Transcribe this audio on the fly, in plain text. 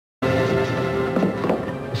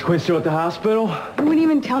Is Quinn still at the hospital? You wouldn't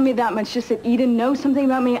even tell me that much, just that Eden knows something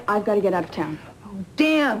about me. I've got to get out of town. Oh,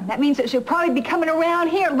 damn. That means that she'll probably be coming around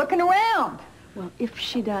here, looking around. Well, if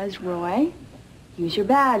she does, Roy, use your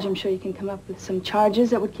badge. I'm sure you can come up with some charges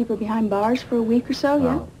that would keep her behind bars for a week or so,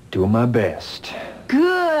 yeah? Doing my best.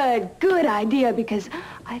 Good idea, because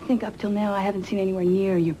I think up till now I haven't seen anywhere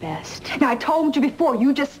near your best. Now, I told you before,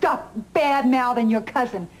 you just stop bad-mouthing your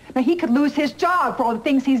cousin. Now, he could lose his job for all the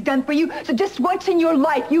things he's done for you, so just once in your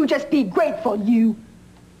life, you just be grateful, you.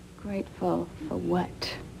 Grateful for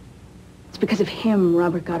what? It's because of him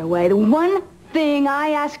Robert got away. The one thing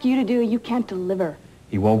I ask you to do, you can't deliver.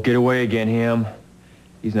 He won't get away again, him.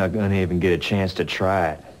 He's not gonna even get a chance to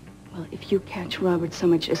try it. Well, if you catch Robert so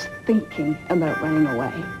much as thinking about running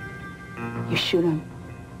away, you shoot him.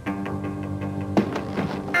 I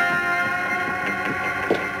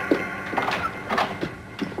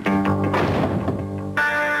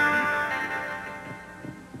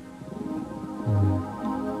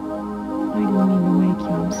didn't mean to wake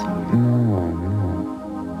you, I'm sorry. No.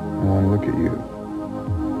 I want to look at you.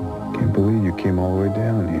 Can't believe you came all the way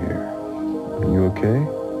down here. You okay?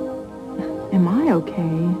 Am I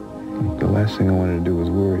okay? The last thing I wanted to do was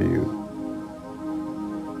worry you.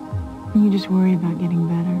 You just worry about getting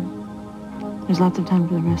better. There's lots of time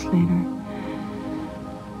for the rest later.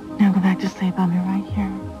 Now go back to sleep. I'll be right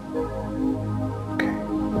here.